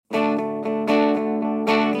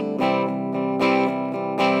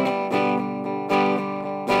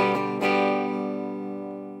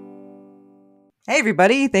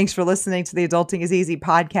everybody. Thanks for listening to the Adulting is Easy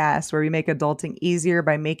podcast, where we make adulting easier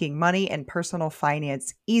by making money and personal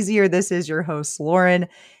finance easier. This is your host, Lauren.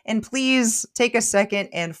 And please take a second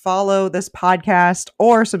and follow this podcast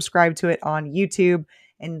or subscribe to it on YouTube.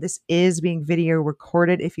 And this is being video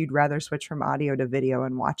recorded if you'd rather switch from audio to video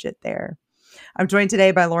and watch it there. I'm joined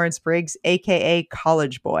today by Lawrence Briggs, aka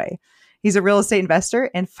College Boy. He's a real estate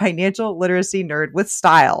investor and financial literacy nerd with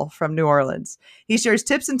style from New Orleans. He shares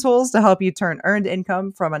tips and tools to help you turn earned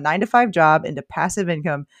income from a 9-to-5 job into passive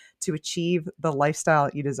income to achieve the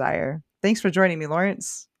lifestyle you desire. Thanks for joining me,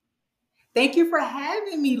 Lawrence. Thank you for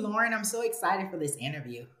having me, Lauren. I'm so excited for this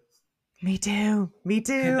interview. Me too.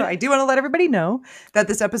 I do want to let everybody know that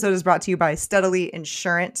this episode is brought to you by Steadily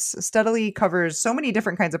Insurance. Steadily covers so many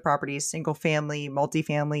different kinds of properties: single family,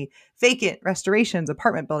 multifamily, vacant, restorations,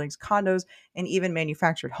 apartment buildings, condos, and even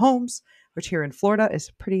manufactured homes, which here in Florida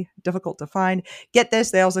is pretty difficult to find. Get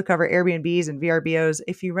this, they also cover Airbnbs and VRBOs.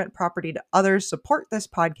 If you rent property to others, support this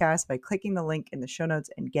podcast by clicking the link in the show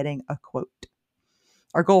notes and getting a quote.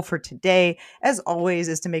 Our goal for today, as always,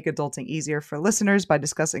 is to make adulting easier for listeners by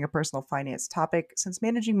discussing a personal finance topic, since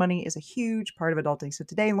managing money is a huge part of adulting. So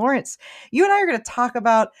today, Lawrence, you and I are going to talk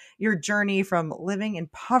about your journey from living in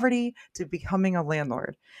poverty to becoming a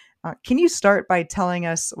landlord. Can you start by telling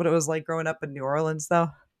us what it was like growing up in New Orleans, though?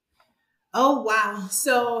 Oh, wow.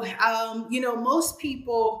 So, most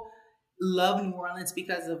people love New Orleans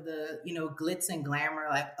because of the, glitz and glamour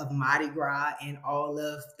of Mardi Gras and all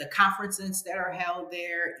of the conferences that are held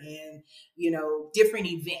there and, different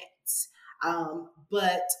events.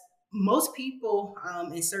 But most people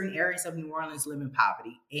in certain areas of New Orleans live in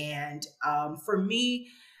poverty. And for me,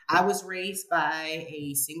 I was raised by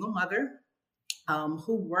a single mother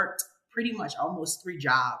who worked pretty much almost 3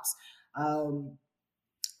 jobs.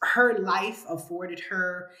 Her life afforded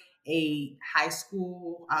her a high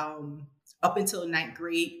school up until 9th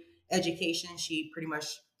grade education. She pretty much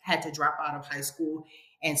had to drop out of high school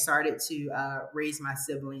and started to raise my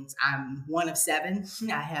siblings. I'm one of 7.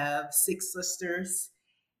 I have 6 sisters.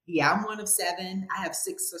 Yeah, I'm one of 7. I have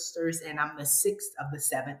 6 sisters, and I'm the 6th of the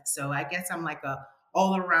 7th. So I guess I'm like a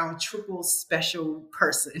all-around triple special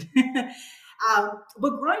person.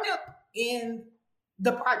 But growing up in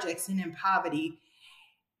the projects and in poverty,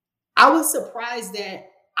 I was surprised that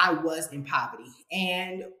I was in poverty.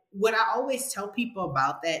 And what I always tell people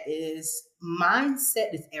about that is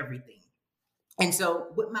mindset is everything. And so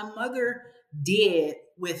what my mother did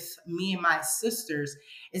with me and my sisters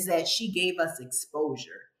is that she gave us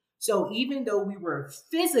exposure. So even though we were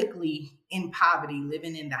physically in poverty,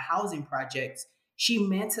 living in the housing projects, she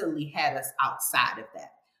mentally had us outside of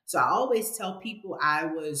that. So I always tell people I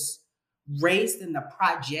was raised in the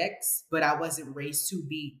projects, but I wasn't raised to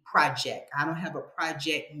be project. I don't have a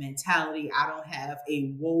project mentality. I don't have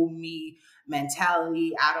a woe me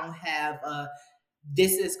mentality. I don't have a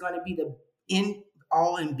this is going to be the end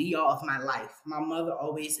all and be all of my life. My mother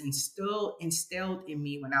always instilled in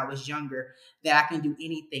me when I was younger that I can do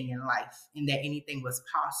anything in life and that anything was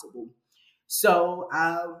possible. So,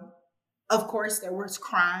 of course, there was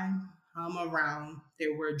crime around.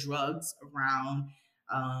 There were drugs around.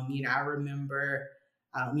 I remember,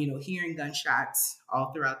 hearing gunshots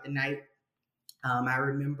all throughout the night. I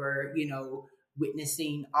remember,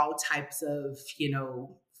 witnessing all types of,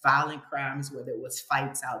 violent crimes, whether it was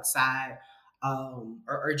fights outside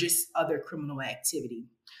or just other criminal activity.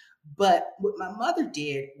 But what my mother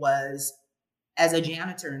did was, as a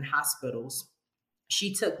janitor in hospitals,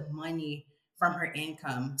 she took money from her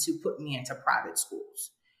income to put me into private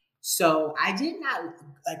schools. So I did not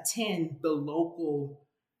attend the local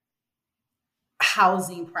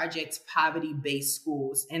housing projects, poverty-based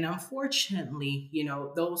schools. And unfortunately,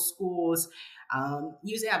 those schools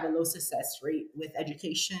usually have a low success rate with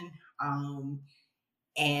education.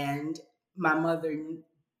 And my mother,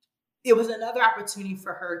 it was another opportunity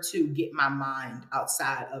for her to get my mind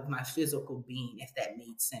outside of my physical being, if that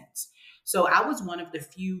made sense. So I was one of the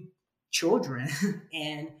few children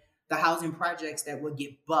in the housing projects that would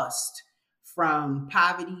get bused from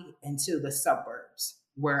poverty into the suburbs,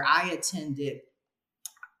 where I attended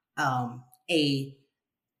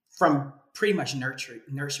from pretty much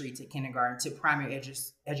nursery to kindergarten to primary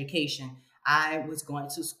education. I was going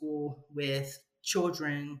to school with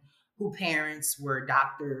children whose parents were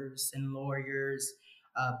doctors and lawyers,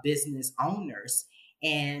 business owners.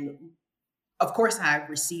 And of course, I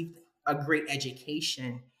received a great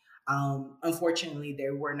education. Unfortunately,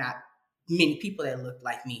 there were not many people that looked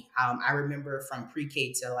like me. I remember from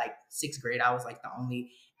pre-K to like 6th grade, I was like the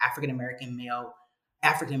only African-American male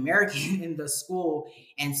in the school.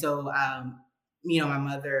 And so, my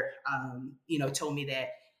mother, told me that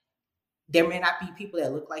there may not be people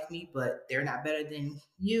that look like me, but they're not better than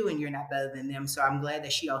you and you're not better than them. So I'm glad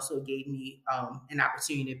that she also gave me an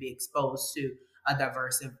opportunity to be exposed to a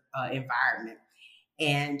diverse environment.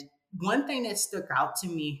 And one thing that stuck out to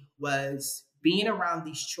me was being around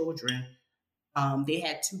these children. They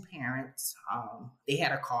had two parents. They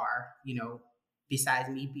had a car. Besides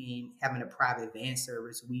me being having a private van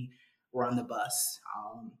service, we were on the bus.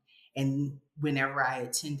 And whenever I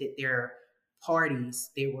attended their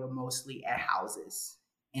parties, they were mostly at houses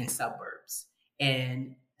in suburbs.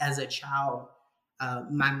 And as a child,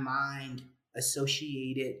 my mind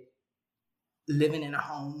associated living in a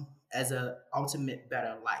home as a ultimate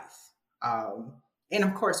better life. And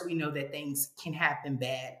of course, we know that things can happen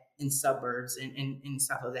bad in suburbs and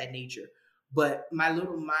stuff of that nature. But my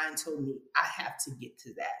little mind told me I have to get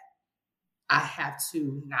to that. I have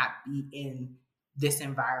to not be in this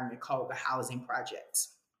environment called the housing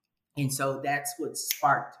projects. And so that's what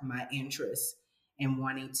sparked my interest in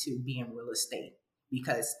wanting to be in real estate,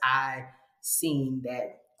 because I seen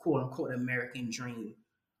that quote unquote American dream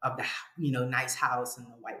of the nice house and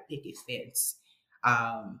the white picket fence.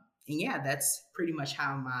 And yeah, that's pretty much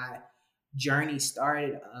how my journey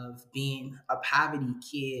started, of being a poverty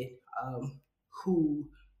kid, who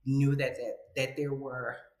knew that there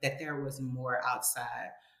was more outside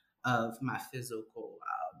of my physical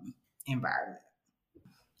environment.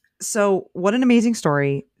 So, what an amazing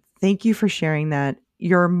story. Thank you for sharing that.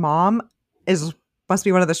 Your mom is must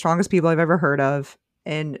be one of the strongest people I've ever heard of,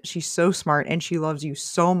 and she's so smart and she loves you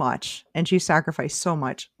so much and she sacrificed so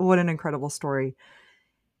much. What an incredible story.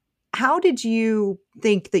 How did you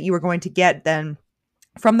think that you were going to get then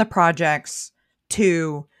from the projects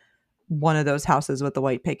to one of those houses with the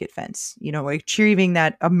white picket fence, like achieving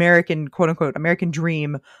that American, quote unquote, American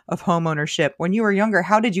dream of home ownership? When you were younger,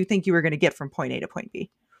 how did you think you were going to get from point A to point B?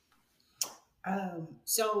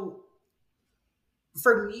 So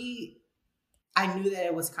for me, I knew that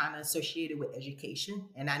it was kind of associated with education.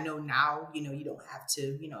 And I know now, you don't have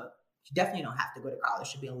to, you definitely don't have to go to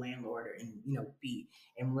college to be a landlord or, and, be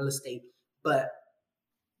in real estate. But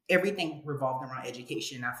everything revolved around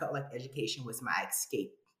education. I felt like education was my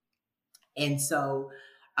escape. And so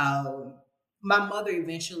my mother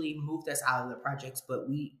eventually moved us out of the projects, but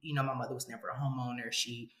my mother was never a homeowner.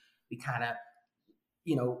 We kind of,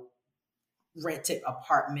 you know, rented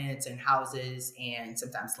apartments and houses, and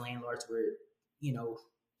sometimes landlords were,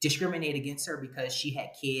 discriminate against her because she had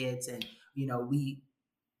kids. And,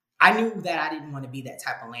 I knew that I didn't want to be that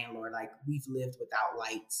type of landlord. Like, we've lived without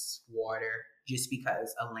lights, water, just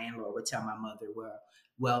because a landlord would tell my mother,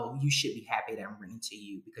 well, you should be happy that I'm renting to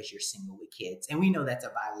you because you're single with kids. And we know that's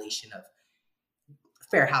a violation of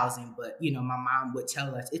fair housing. But, my mom would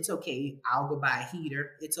tell us, it's okay, I'll go buy a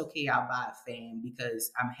heater. It's okay, I'll buy a fan,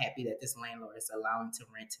 because I'm happy that this landlord is allowing to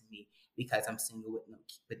rent to me because I'm single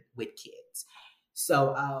with kids.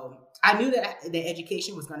 So I knew that the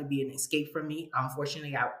education was going to be an escape for me.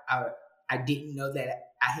 Unfortunately, I didn't know that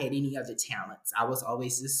I had any other talents. I was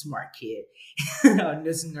always this smart kid,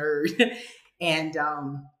 this nerd. And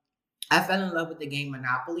I fell in love with the game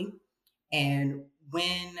Monopoly. And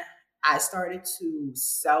when I started to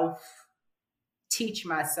teach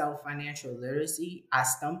myself financial literacy, I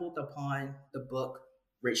stumbled upon the book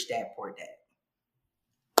Rich Dad Poor Dad.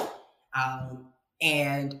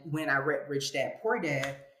 And when I read Rich Dad Poor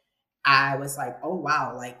Dad, I was like, oh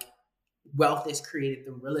wow, like, wealth is created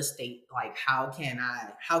through real estate. Like, how can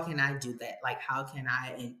I do that? Like, how can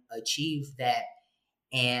I achieve that?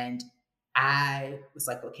 And I was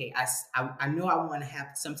like, okay, I know I want to have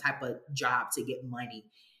some type of job to get money.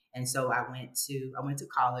 And so I went to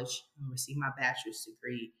college and received my bachelor's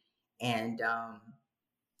degree. And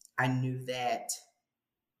I knew that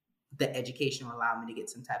the education allowed me to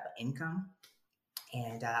get some type of income.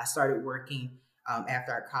 And I started working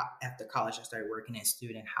after college. I started working in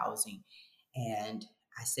student housing, and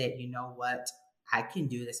I said, you know what, I can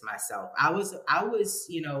do this myself. I was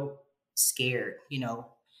scared,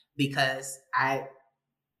 because I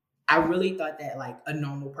really thought that, like, a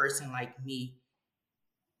normal person like me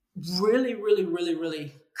really, really, really,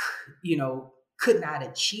 really, could not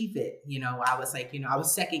achieve it. I was like, I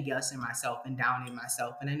was second guessing myself and downing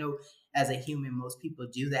myself. And I know as a human, most people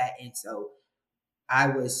do that. And so I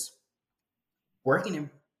was working in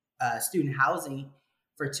student housing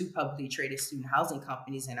for two publicly traded student housing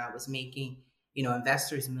companies, and I was making,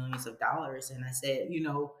 investors millions of dollars. And I said,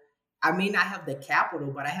 I may not have the capital,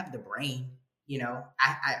 but I have the brain.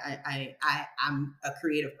 I'm a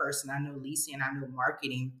creative person. I know leasing, I know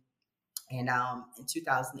marketing. And in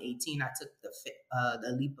 2018, I took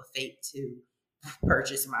the leap of faith to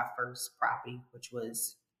purchase my first property, which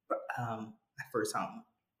was my first home.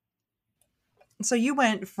 So you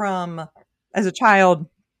went from as a child,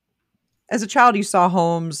 you saw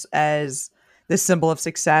homes as this symbol of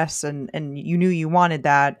success, and you knew you wanted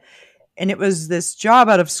that. And it was this job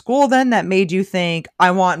out of school then that made you think,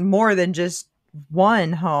 I want more than just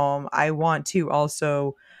one home. I want to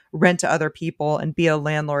also rent to other people and be a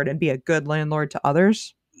landlord and be a good landlord to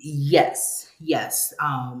others. Yes, yes.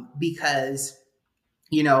 Because,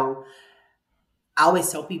 you know, I always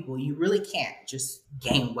tell people you really can't just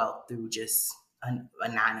gain wealth through just a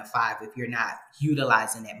 9 to 5 if you're not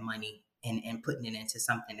utilizing that money and putting it into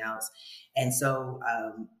something else. And so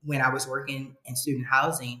when I was working in student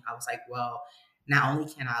housing, I was like, well, not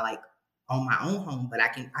only can I like own my own home, but I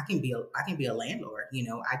can be a landlord. You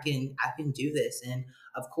know, I can do this. And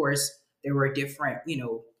of course, there were different,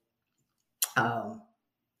 um,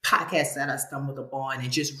 podcasts that I stumbled upon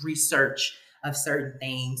and just research of certain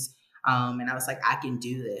things. And I was like, I can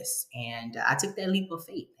do this. And I took that leap of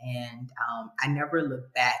faith and I never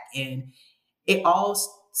looked back. And it all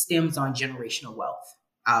stems on generational wealth.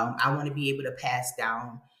 I want to be able to pass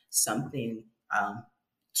down something um,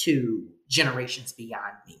 to generations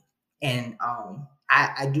beyond me. And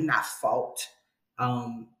I do not fault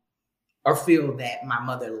um, or feel that my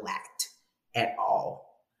mother lacked at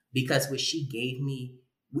all because what she gave me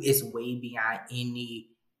is way beyond any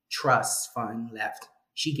trust fund left.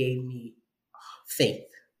 She gave me faith.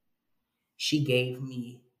 She gave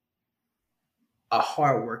me a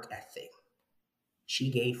hard work ethic. She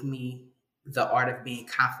gave me the art of being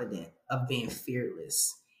confident, of being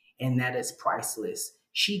fearless, and that is priceless.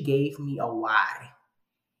 She gave me a why.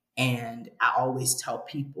 And I always tell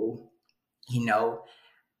people, you know,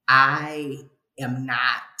 I am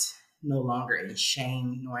not no longer in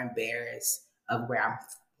shame nor embarrassed of where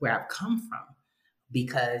I've come from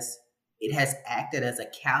because it has acted as a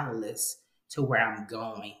catalyst to where I'm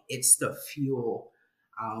going. It's the fuel.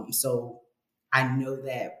 So I know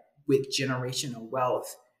that with generational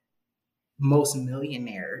wealth, most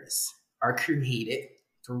millionaires are created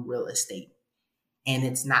through real estate. And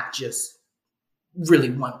it's not just really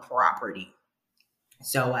one property.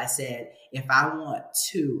 So I said, if I want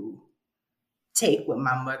to take what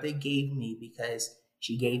my mother gave me because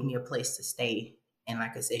she gave me a place to stay. And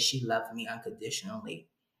like I said, she loved me unconditionally.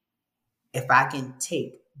 If I can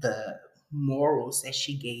take the morals that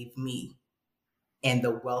she gave me and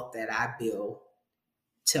the wealth that I build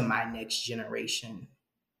to my next generation,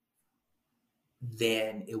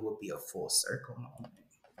 then it will be a full circle moment.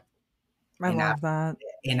 I And I love that.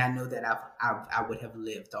 and I know that I would have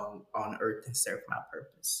lived on earth and served my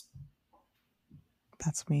purpose.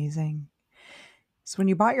 That's amazing. So when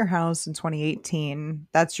you bought your house in 2018,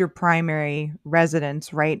 that's your primary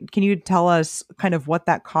residence, right? Can you tell us kind of what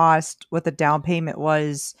that cost, what the down payment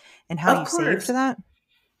was, and how Of you saved for course. that?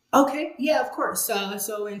 Okay, yeah, of course.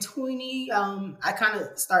 So in 20, I kind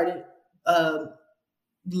of started uh,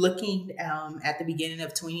 looking at the beginning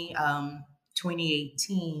of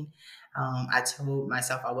 2018. I told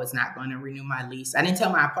myself I was not going to renew my lease. I didn't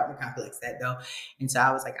tell my apartment complex that though. And so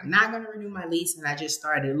I was like, I'm not going to renew my lease. And I just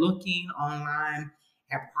started looking online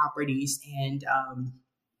at properties. And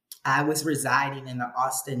I was residing in the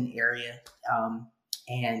Austin area.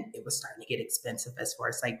 And it was starting to get expensive as far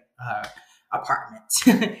as like apartments.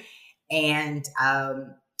 And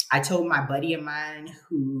I told my buddy of mine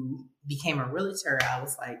who became a realtor, I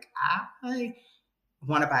was like, I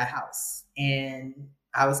want to buy a house. And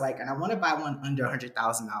I was like, and I want to buy one under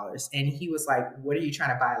 $100,000. And he was like, what are you trying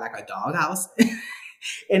to buy? Like a dog house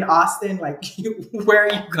in Austin? Like, where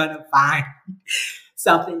are you going to find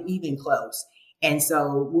something even close? And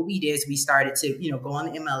so what we did is we started to, go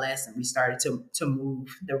on the MLS and we started to move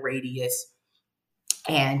the radius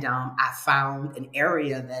and I found an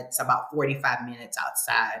area that's about 45 minutes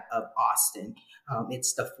outside of Austin.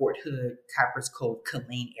 It's the Fort Hood, Copper's Cove,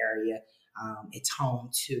 Killeen area. It's home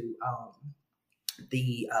to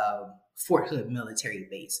the Fort Hood military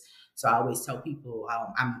base. So I always tell people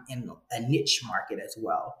I'm in a niche market as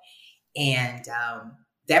well. And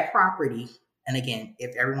that property, and again,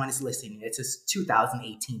 if everyone is listening, it's just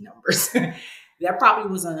 2018 numbers. That property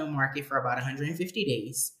was on the market for about 150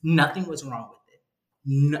 days. Nothing was wrong with it.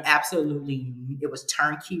 No, absolutely, it was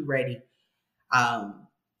turnkey ready. Um,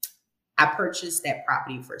 I purchased that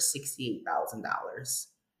property for $68,000.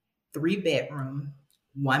 3 bedroom,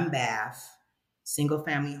 1 bath, single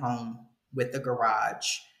family home with a garage.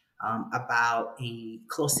 About a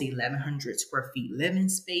close to 1,100 square feet living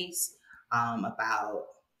space. About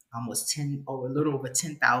almost 10 or a little over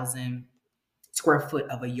 10,000 square foot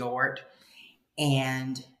of a yard,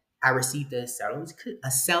 and I received a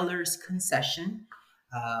seller's concession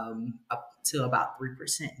up to about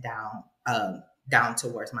 3% down down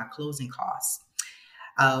towards my closing costs.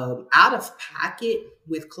 Out of pocket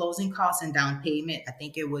with closing costs and down payment, I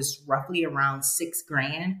think it was roughly around 6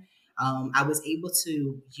 grand. I was able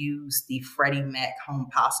to use the Freddie Mac Home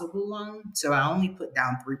Possible loan. So I only put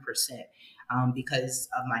down 3% because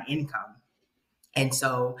of my income. And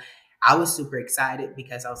so I was super excited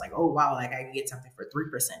because I was like, oh, wow, like I can get something for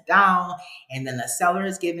 3% down. And then the seller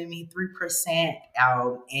is giving me 3%.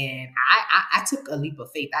 And I took a leap of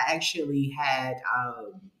faith. I actually had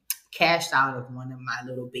cashed out of one of my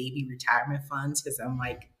little baby retirement funds because I'm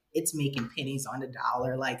like, it's making pennies on the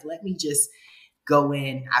dollar. Like, let me just go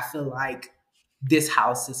in. I feel like this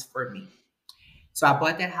house is for me. So I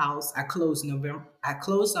bought that house. I closed on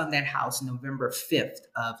that house November 5th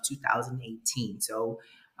of 2018. So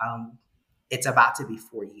um, it's about to be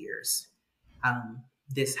 4 years.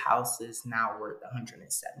 This house is now worth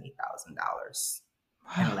 $170,000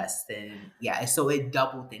 in less than, yeah. So it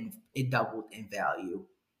doubled in value.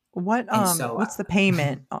 And so What's the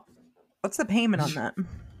payment? What's the payment on that?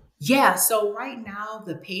 yeah, so right now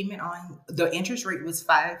the interest rate was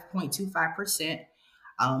 5.25%.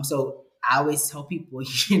 So I always tell people,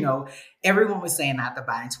 everyone was saying not to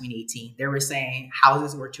buy in 2018. They were saying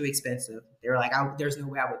houses were too expensive. They were like, there's no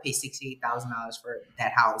way I would pay $68,000 for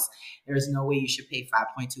that house. There's no way you should pay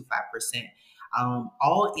 5.25%.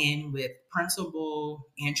 All in with principal,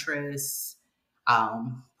 interest,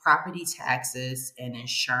 property taxes, and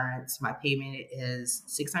insurance. My payment is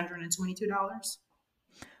 $622.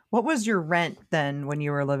 What was your rent then when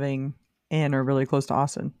you were living in or really close to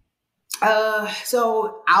Austin?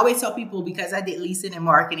 So I always tell people because I did leasing and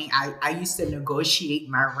marketing, I used to negotiate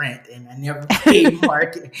my rent and I never paid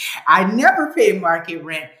market. I never paid market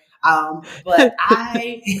rent. But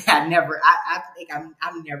I think I'm never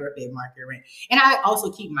paid market rent. And I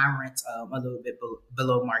also keep my rent, a little bit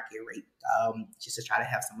below market rate, just to try to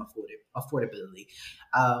have some affordability.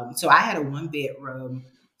 So I had a 1 bedroom,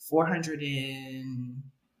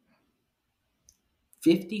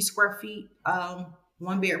 450 square feet,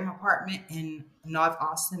 1 bedroom apartment in North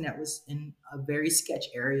Austin that was in a very sketch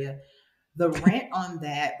area. The rent on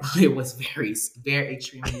that, it was very, very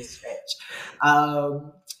extremely sketch.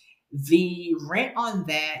 The rent on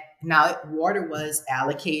that, now water was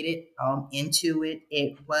allocated into it.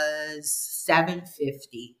 It was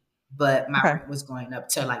 $750, but my Okay. rent was going up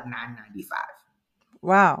to like $995.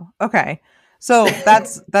 Wow. Okay. So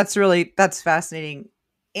that's fascinating.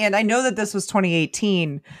 And I know that this was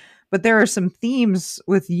 2018, but there are some themes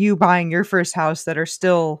with you buying your first house that are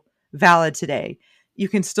still valid today. You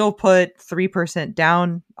can still put 3%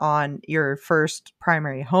 down on your first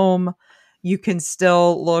primary home. You can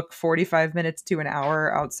still look 45 minutes to an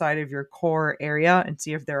hour outside of your core area and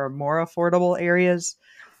see if there are more affordable areas.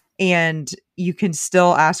 And you can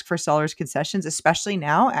still ask for sellers concessions, especially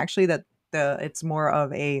now actually that it's more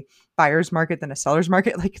of a buyer's market than a seller's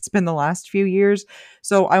market like it's been the last few years.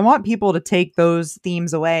 So I want people to take those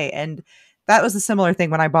themes away. And that was a similar thing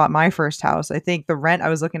when I bought my first house. I think the rent I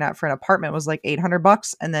was looking at for an apartment was like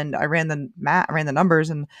 $800, and then I ran the numbers,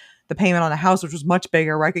 and the payment on a house, which was much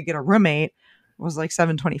bigger, where I could get a roommate, was like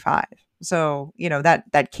 725. So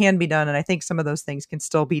that can be done, and I think some of those things can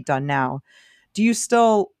still be done now. Do you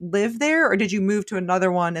still live there, or did you move to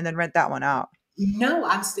another one and then rent that one out? No,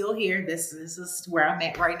 I'm still here. This is where I'm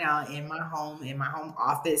at right now in my home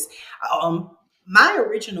office. My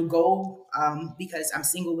original goal, because I'm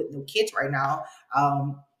single with no kids right now,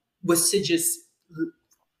 was to just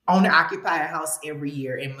own and occupy a house every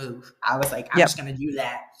year and move. I was like, I'm Yep. just gonna do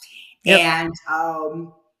that. Yep. And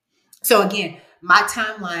so again, my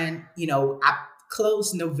timeline, I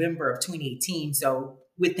closed November of 2018. So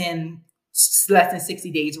within less than 60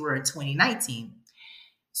 days, we're in 2019.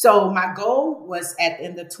 So my goal was at the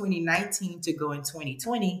end of 2019 to go in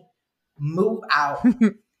 2020, move out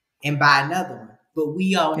and buy another one. But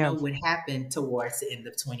we all Yeah. know what happened towards the end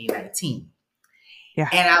of 2019. Yeah.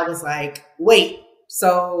 And I was like, wait,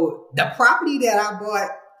 so the property that I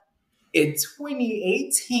bought in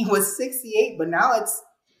 2018 was 68, but now it's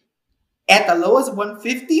at the lowest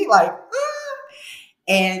 150. Like,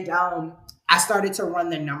 and I started to run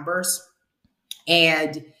the numbers,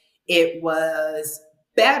 and it was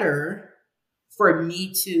better for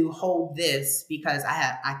me to hold this because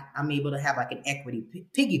I'm able to have like an equity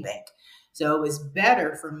piggy bank. So it was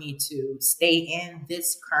better for me to stay in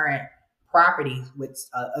this current property with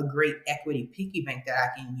a great equity piggy bank that I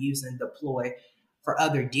can use and deploy for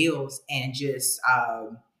other deals, and just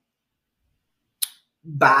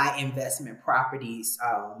buy investment properties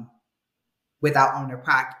without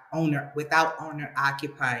owner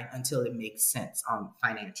occupying until it makes sense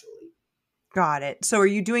financially. Got it. So are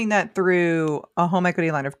you doing that through a home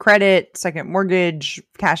equity line of credit, second mortgage,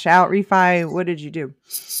 cash out refi? What did you do?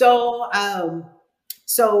 So,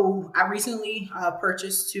 so I recently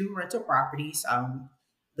purchased two rental properties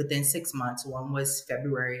within 6 months. One was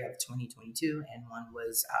February of 2022, and one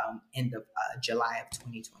was end of July of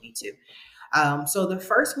 2022. So the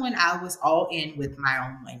first one, I was all in with my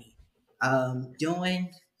own money.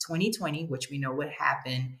 Doing 2020, which we know what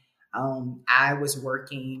happened. I was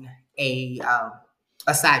working a um,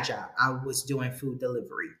 a side job. I was doing food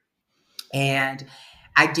delivery, and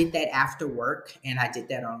I did that after work, and I did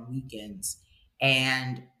that on weekends.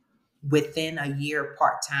 And within a year,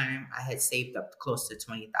 part time, I had saved up close to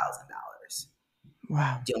 $20,000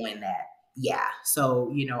 Wow. doing that. Yeah.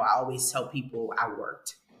 So, I always tell people I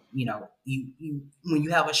worked. You when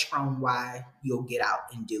you have a strong why, you'll get out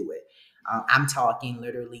and do it. I'm talking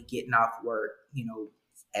literally getting off work,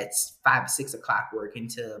 at 5, 6 o'clock, working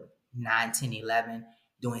to 9, 10, 11,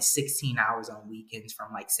 doing 16 hours on weekends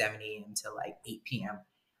from like 7 a.m. to like 8 p.m.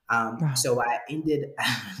 Wow. So I ended,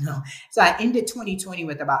 no, so I ended 2020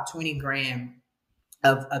 with about 20 grand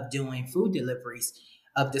of doing food deliveries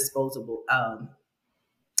of disposable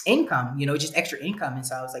income, just extra income. And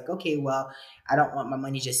so I was like, okay, well, I don't want my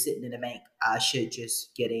money just sitting in the bank. I should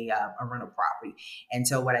just get a rental property. And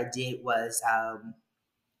so what I did was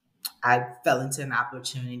I fell into an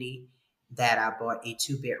opportunity that I bought a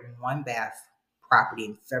 2 bedroom, 1 bath property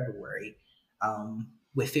in February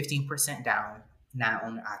with 15% down, not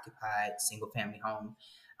owner occupied, single family home.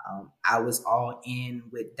 I was all in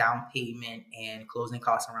with down payment and closing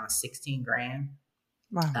costs around 16 grand.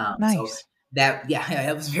 Wow. So Nice. that, yeah,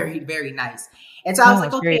 it was very, very nice. And so I was No,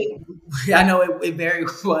 like, it's great. okay, I know it very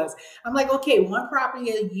was. I'm like, okay, one property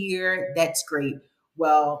a year, that's great.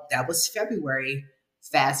 Well, that was February.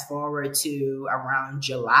 Fast forward to around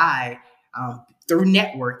July, through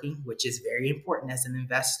networking, which is very important as an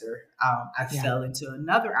investor, I Yeah. fell into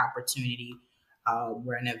another opportunity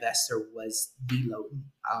where an investor was deloading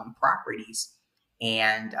properties,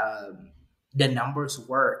 and the numbers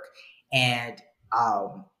work. And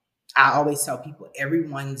um, I always tell people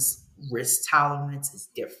everyone's risk tolerance is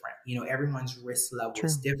different. Everyone's risk level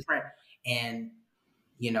is True. different. And,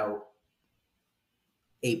 you know,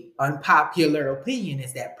 a unpopular opinion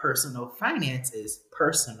is that personal finance is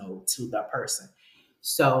personal to the person.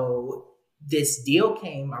 So this deal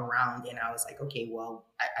came around, and I was like, okay, well,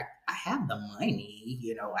 I have the money,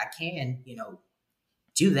 I can,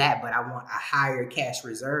 do that, but I want a higher cash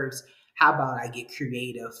reserves. How about I get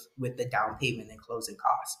creative with the down payment and closing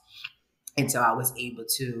costs? And so I was able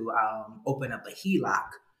to open up a HELOC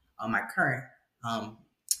on my current um,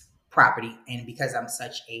 property. And because I'm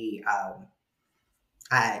such a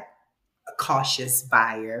cautious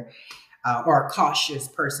buyer, or a cautious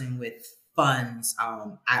person with funds,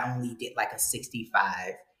 I only did like a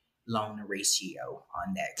 65 loan ratio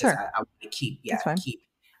on that because Sure. I want to That's fine. keep.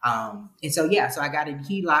 And so, yeah, so I got a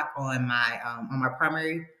HELOC on my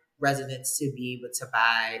primary residence to be able to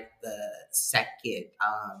buy the second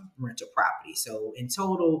rental property. So in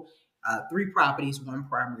total, 3 properties, 1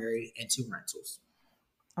 primary, and 2 rentals.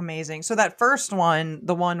 Amazing. So that first one,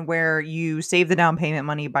 the one where you save the down payment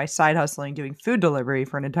money by side hustling, doing food delivery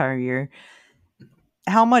for an entire year,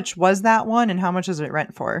 how much was that one and how much does it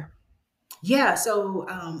rent for? Yeah, so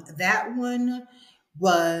that one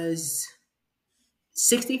was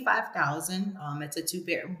 65,000. It's a 2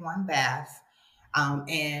 bedroom, 1 bath.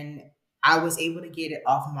 And I was able to get it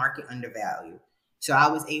off market undervalue. So I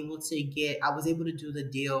was able to do the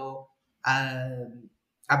deal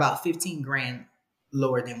about 15 grand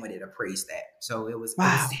lower than what it appraised at. So it was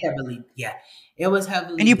Wow. heavily, yeah, it was And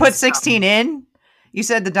heavily you put discounted. 16 in? You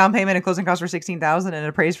said the down payment and closing costs were 16,000 and it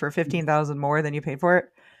appraised for 15,000 more than you paid for it.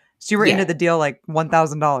 So you were into Yeah, the deal like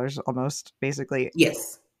 $1,000 almost, basically.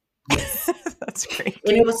 yes, yes. That's great.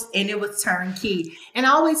 And it was turnkey. And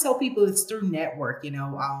I always tell people it's through network, and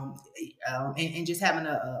just having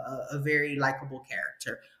a very likable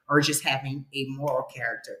character, or just having a moral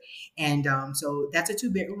character. And so that's a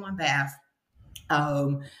 2 bedroom, 1 bath.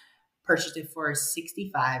 Um, Purchased it for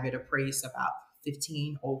 65. It appraised about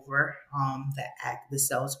 15 over the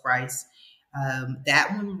sales price.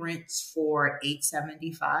 That one rents for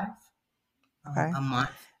 875 Okay. a month.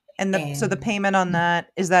 And so the And payment on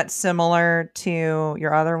that, is that similar to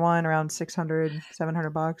your other one, around 600,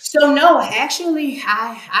 $700? so no, actually,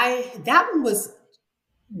 I that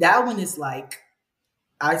one is like,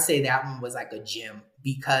 I'd say that one was like a gem,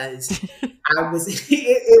 because I was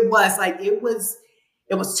it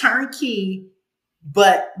was turnkey.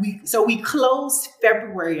 But we closed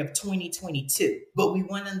February of 2022, but we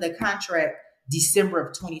went in the contract December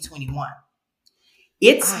of 2021.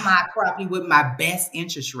 It's Ah, my property with my best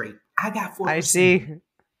interest rate. I got I 4%. see.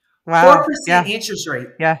 Wow. 4% Yeah. interest rate.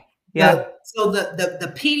 Yeah. Yeah.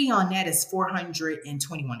 The PD on that is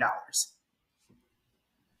 $421.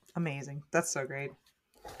 Amazing. That's so great.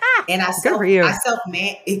 And Good for you.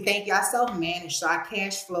 thank you. I self manage, so I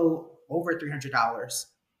cash flow over $300.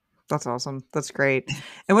 That's awesome. That's great.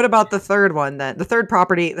 And what about the third one then? The third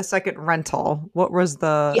property, the second rental. What was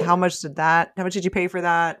Yeah. how much did you pay for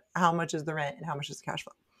that? How much is the rent and how much is the cash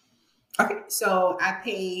flow? Okay. So I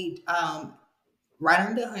paid right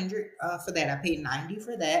under 100 for that. I paid 90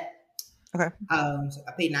 for that. Okay. So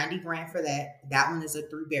I paid 90 grand for that. That one is a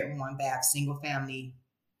 3 bedroom, 1 bath, single family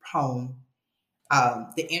home.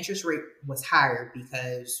 The interest rate was higher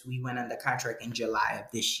because we went under contract in July of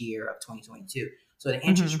this year of 2022. So the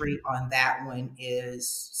interest Hmm. rate on that one is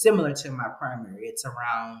similar to my primary. It's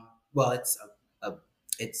around, well, it's a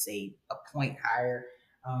point higher.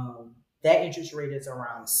 That interest rate is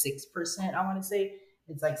around 6%. I want to say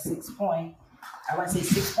it's like I want to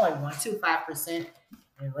say 6.125%.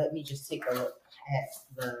 And let me just take a look at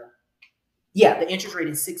the interest rate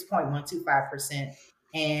is 6.125%.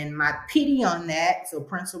 And my PD on that, so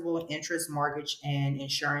principal, interest, mortgage, and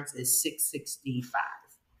insurance is 665,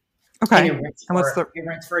 and Okay. And what's the it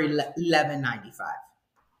rents for 1195.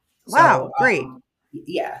 So wow, great.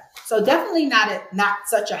 yeah, so definitely not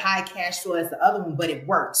such a high cash flow as the other one, but it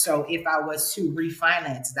works. So if I was to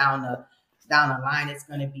refinance down the line, it's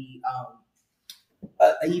going to be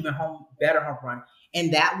a even better home run,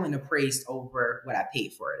 and that one appraised over what I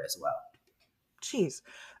paid for it as well. Jeez.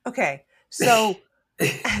 Okay. So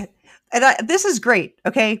this is great,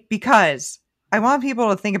 okay? Because I want people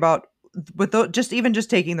to think about just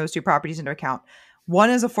taking those two properties into account. One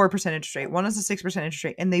is a 4% interest rate, one is a 6% interest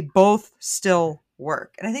rate, and they both still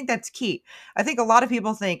work. And I think that's key. I think a lot of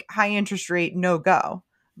people think high interest rate, no go.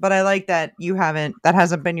 But I like that that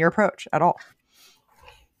hasn't been your approach at all.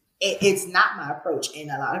 It's not my approach,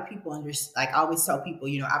 and a lot of people understand. Like I always tell people,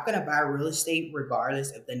 I'm going to buy real estate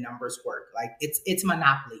regardless if the numbers work. Like it's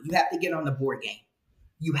monopoly. You have to get on the board game.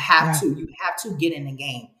 Yeah. You have to get in the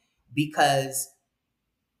game, because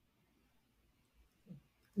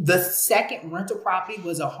the second rental property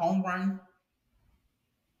was a home run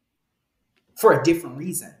for a different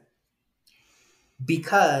reason,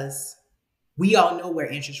 because we all know where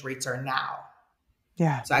interest rates are now.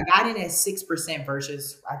 Yeah. So I got in at 6%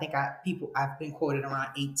 versus I think I've been quoted around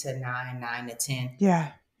 8 to 9, 9 to 10.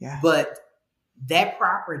 Yeah. Yeah. But that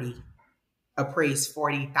property appraised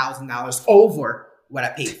 $40,000 over what I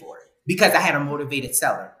paid for it, because I had a motivated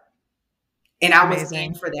seller, and I was in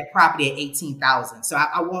Amazing. for that property at 18,000. So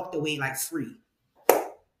I walked away like free.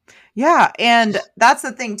 Yeah, and that's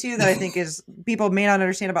the thing too that I think is people may not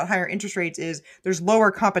understand about higher interest rates is there's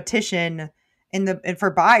lower competition and for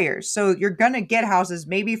buyers. So you're going to get houses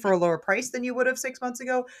maybe for a lower price than you would have 6 months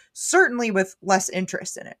ago, certainly with less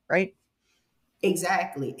interest in it, right?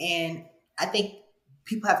 Exactly. And I think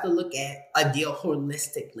people have to look at a deal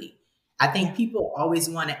holistically. I think Yeah. people always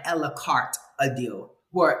want to a la carte a deal,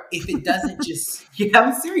 where if it doesn't just,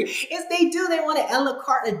 I'm serious. If they do, they want to a la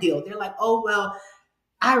carte a deal. They're like, oh, well,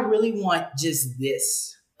 I really want just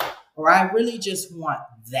this, or I really just want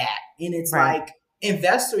that. And it's Right. like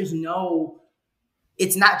investors know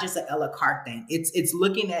it's not just an a la carte thing. It's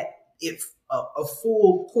looking at it a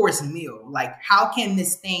full course meal. Like, how can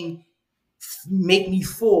this thing make me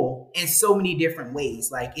full in so many different ways?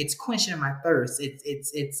 Like, it's quenching my thirst.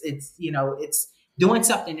 It's doing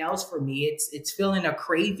something else for me. It's feeling a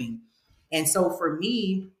craving. And so for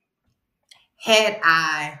me, had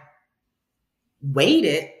I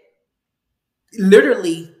waited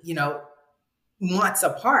literally, months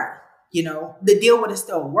apart, the deal would have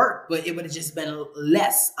still worked, but it would have just been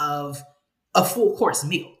less of a full course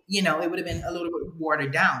meal. It would have been a little bit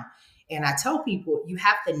watered down. And I tell people you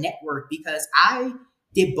have to network, because I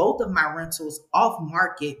did both of my rentals off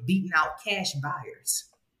market, beating out cash buyers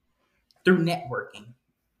through networking.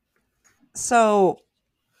 So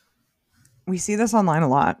we see this online a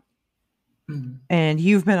lot. Mm-hmm. And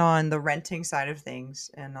you've been on the renting side of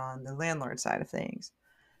things and on the landlord side of things.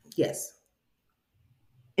 Yes.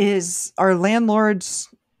 Are landlords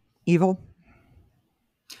evil?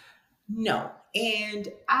 No.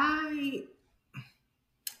 And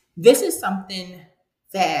this is something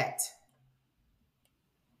that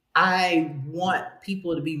I want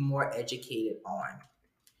people to be more educated on.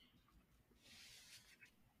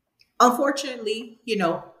 Unfortunately,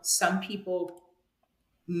 some people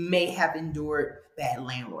may have endured bad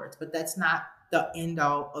landlords, but that's not the end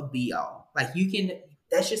all of be all. Like,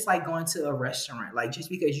 that's just like going to a restaurant. Like, just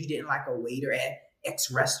because you didn't like a waiter at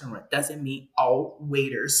X restaurant doesn't mean all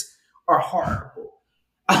waiters are horrible.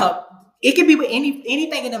 Uh, it could be with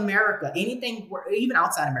anything in America, anything even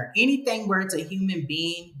outside America, anything where it's a human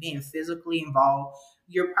being being physically involved.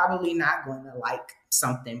 You're probably not going to like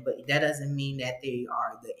something, but that doesn't mean that they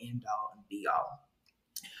are the end all and be all.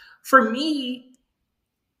 For me,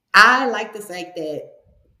 I like the fact that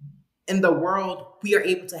in the world we are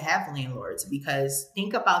able to have landlords, because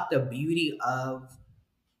think about the beauty of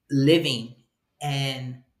living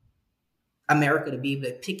and America, to be able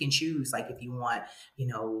to pick and choose. Like if you want,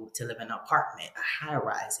 to live in an apartment, a high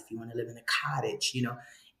rise, if you want to live in a cottage,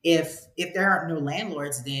 if there aren't no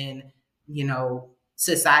landlords, then,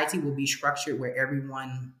 society will be structured where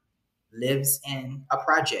everyone lives in a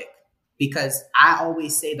project. Because I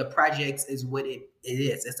always say the projects is what it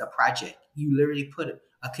is. It's a project. You literally put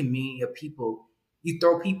a community of people, you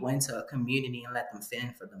throw people into a community and let them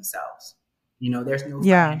fend for themselves. There's no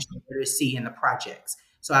Yeah. financial literacy in the projects.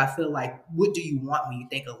 So I feel like, what do you want when you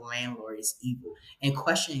think a landlord is evil? And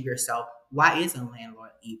question yourself, why is a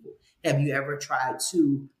landlord evil? Have you ever tried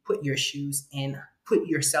to put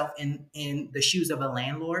yourself in the shoes of a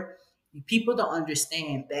landlord? People don't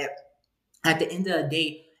understand that at the end of the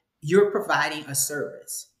day, you're providing a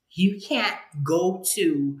service. You can't go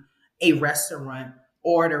to a restaurant,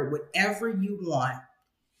 order whatever you want,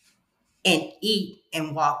 and eat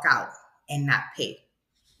and walk out and not pay.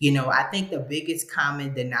 I think the biggest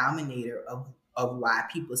common denominator of why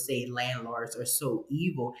people say landlords are so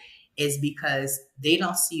evil is because they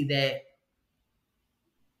don't see that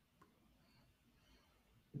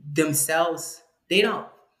themselves. They don't.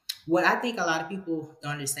 What I think a lot of people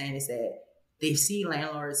don't understand is that they see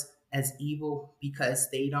landlords as evil because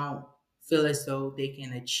they don't feel as though they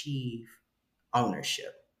can achieve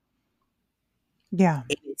ownership. Yeah.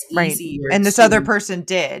 And it's Right. easier And this other to. person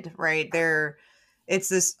did, right? It's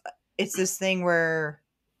this it's this thing where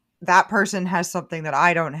that person has something that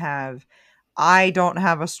I don't have. I don't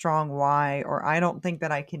have a strong why, or I don't think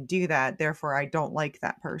that I can do that, therefore I don't like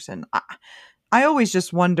that person. I always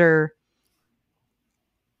just wonder,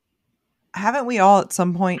 haven't we all at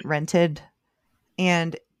some point rented,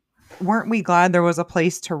 and weren't we glad there was a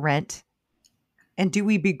place to rent? And do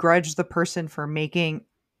we begrudge the person for making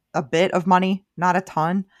a bit of money, not a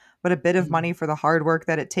ton, but a bit of money for the hard work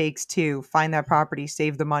that it takes to find that property,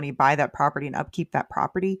 save the money, buy that property, and upkeep that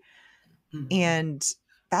property? Mhm. And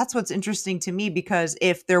that's what's interesting to me, because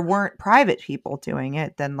if there weren't private people doing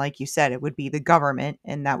it, then like you said, it would be the government,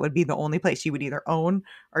 and that would be the only place you would either own,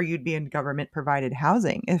 or you'd be in government provided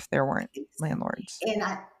housing if there weren't landlords. And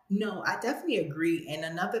I no, I definitely agree. And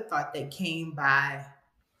another thought that came to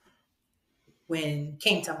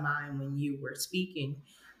mind when you were speaking,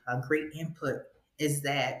 a great input, is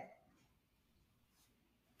that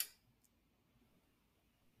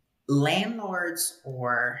landlords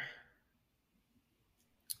are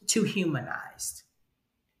too humanized.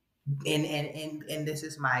 And this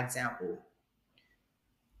is my example.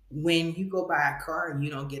 When you go buy a car, you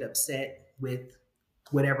don't get upset with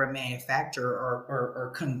whatever manufacturer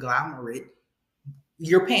or conglomerate.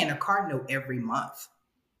 You're paying a car note every month.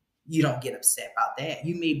 You don't get upset about that.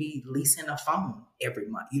 You may be leasing a phone every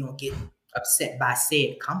month. You don't get upset by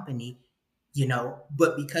said company,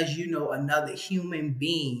 but because another human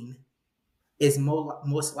being is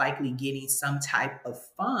most likely getting some type of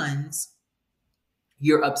funds,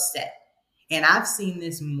 you're upset. And I've seen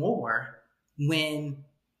this more when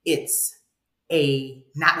it's a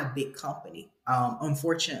not a big company.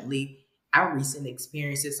 Unfortunately, I recently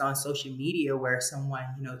experienced this on social media where someone,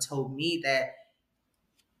 told me that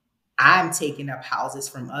I'm taking up houses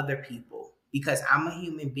from other people because I'm a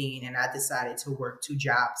human being and I decided to work two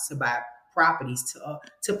jobs to buy properties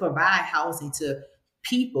to provide housing to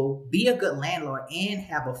people, be a good landlord, and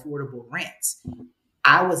have affordable rents.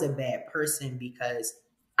 I was a bad person because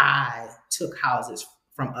I took houses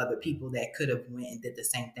from other people that could have went and did the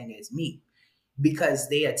same thing as me, because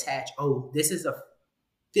they attach, oh, this is a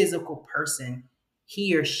physical person,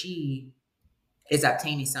 he or she is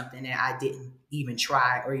obtaining something that I didn't even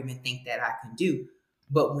try or even think that I can do.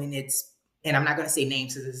 But when it's, and I'm not going to say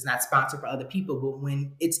names because it's not sponsored for other people, but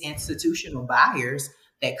when it's institutional buyers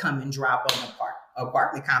that come and drop on an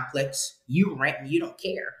apartment complex, you rent and you don't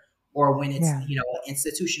care. Or when it's, Yeah. an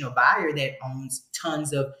institutional buyer that owns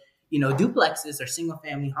tons of, duplexes or single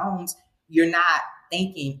family homes, you're not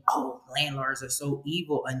thinking, oh, landlords are so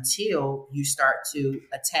evil, until you start to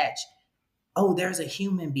attach, oh, there's a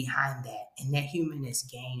human behind that, and that human is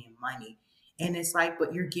gaining money. And it's like,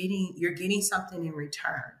 but you're getting something in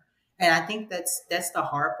return. And I think that's the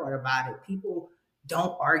hard part about it. People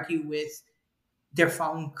don't argue with their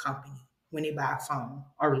phone company when they buy a phone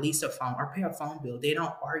or release a phone or pay a phone bill. They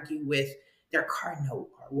don't argue with their car note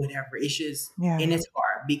or whatever. It's just, Yeah. and it's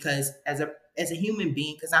hard because as a human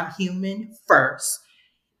being, because I'm human first,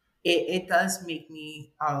 it does make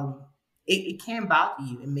me it can bother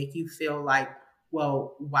you and make you feel like,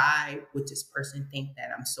 well, why would this person think that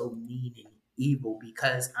I'm so mean and evil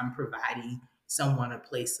because I'm providing someone a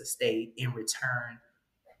place to stay in return,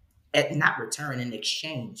 at not return, in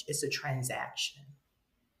exchange. It's a transaction.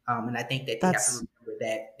 And I think that they have to That's remember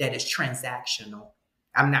that that is transactional.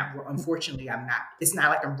 I'm not, unfortunately, I'm not, it's not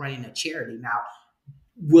like I'm running a charity. Now,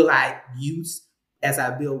 will I use, as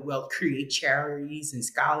I build wealth, create charities and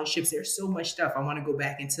scholarships? There's so much stuff. I want to go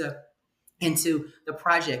back into the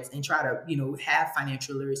projects and try to, have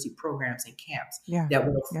financial literacy programs and camps yeah. that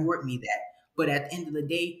will Yeah. afford me that. But at the end of the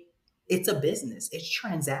day, it's a business. It's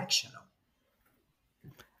transactional.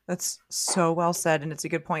 That's so well said, and it's a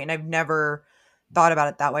good point. And I've never thought about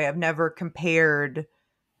it that way. I've never compared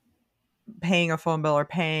paying a phone bill or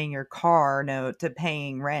paying your car note to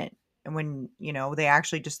paying rent. And when, they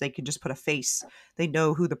actually they could just put a face. They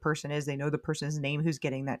know who the person is. They know the person's name who's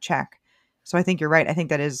getting that check. So I think you're right. I think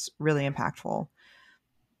that is really impactful.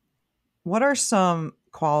 What are some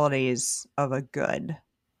qualities of a good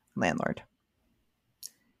landlord?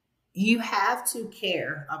 You have to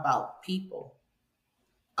care about people.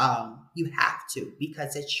 You have to,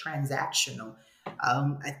 because it's transactional.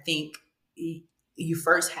 I think you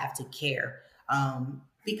first have to care,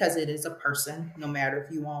 because it is a person. No matter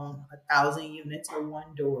if you own 1,000 units or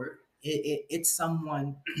one door, it's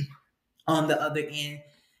someone on the other end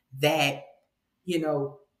that, you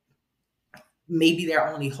know maybe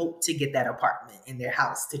their only hope to get that apartment in their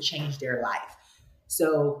house to change their life.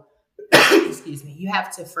 So, excuse me, you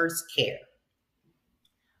have to first care.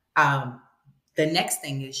 Um, the next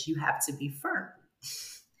thing is you have to be firm.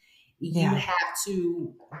 You Yeah. have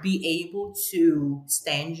to be able to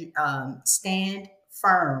stand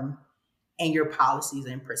firm in your policies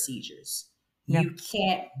and procedures. Yeah. You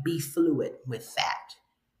can't be fluid with that.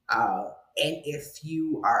 And if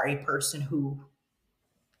you are a person who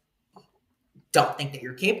don't think that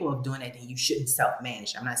you're capable of doing it, then you shouldn't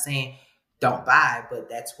self-manage. I'm not saying don't buy, but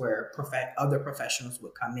that's where other professionals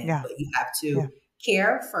would come in. Yeah. But you have Yeah. to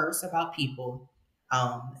care first about people.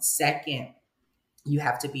 Second, you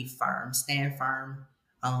have to be firm, stand firm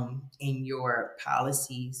in your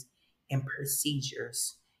policies and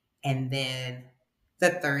procedures. And then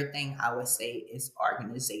the third thing I would say is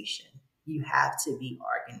organization. You have to be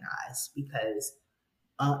organized, because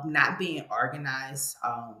not being organized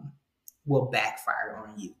will backfire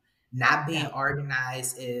on you. Not being Yeah.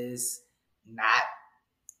 organized is not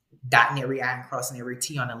dotting every I and crossing every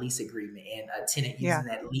T on a lease agreement, and a tenant Yeah.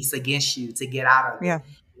 using that lease against you to get out of it. Yeah.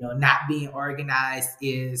 Not being organized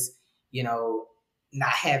is,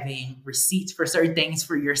 not having receipts for certain things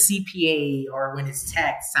for your CPA or when it's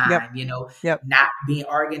tax Yep. time. Yep. Not being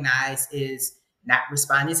organized is not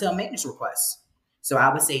responding to a maintenance request. So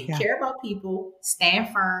I would say Yeah. care about people,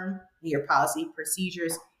 stand firm in your policy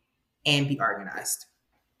procedures, and be organized.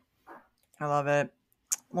 I love it.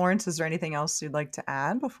 Lawrence, is there anything else you'd like to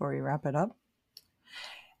add before we wrap it up?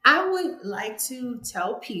 I would like to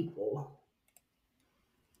tell people,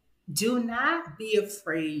 do not be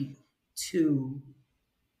afraid to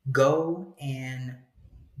go and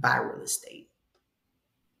buy real estate.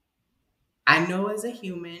 I know as a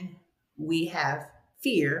human, we have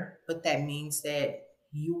fear, but that means that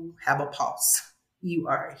you have a pulse. You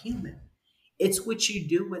are a human. It's what you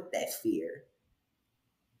do with that fear.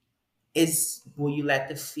 Will you let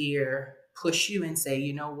the fear push you and say,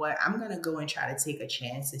 you know what, I'm going to go and try to take a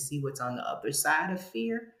chance and see what's on the other side of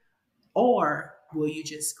fear? Or will you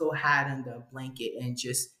just go hide under a blanket and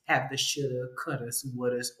just have the shoulda, couldas,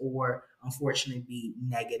 wouldas, or unfortunately be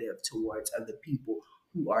negative towards other people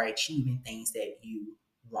who are achieving things that you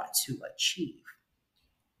want to achieve?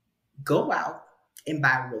 Go out and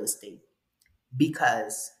buy real estate,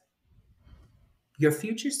 because your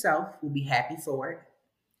future self will be happy for it.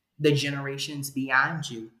 The generations beyond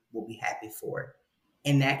you will be happy for it.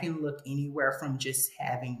 And that can look anywhere from just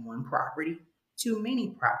having one property to many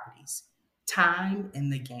properties. Time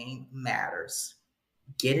in the game matters.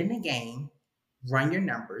 Get in the game, run your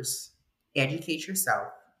numbers, educate yourself,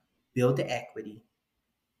 build the equity,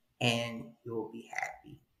 and you'll be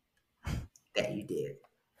happy that you did.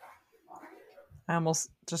 I almost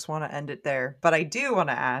just want to end it there, but I do want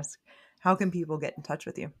to ask, how can people get in touch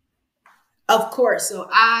with you? Of course. So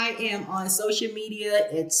I am on social media.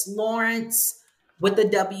 It's Lawrence with the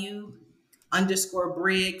W underscore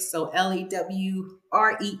Briggs. So LAWRENCE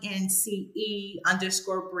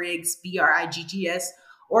 _ Briggs,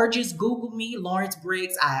 or just Google me, Lawrence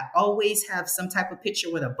Briggs. I always have some type of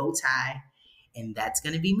picture with a bow tie, and that's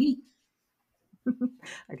going to be me.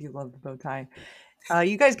 I do love the bow tie.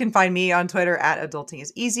 You guys can find me on Twitter at Adulting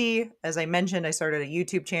is Easy. As I mentioned, I started a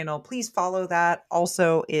YouTube channel. Please follow that.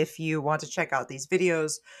 Also, if you want to check out these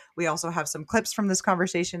videos, we also have some clips from this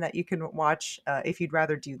conversation that you can watch if you'd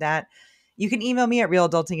rather do that. You can email me at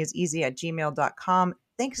realadultingiseasy@gmail.com.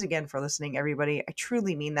 Thanks again for listening, everybody. I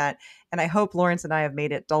truly mean that. And I hope Lawrence and I have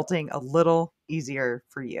made adulting a little easier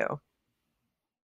for you.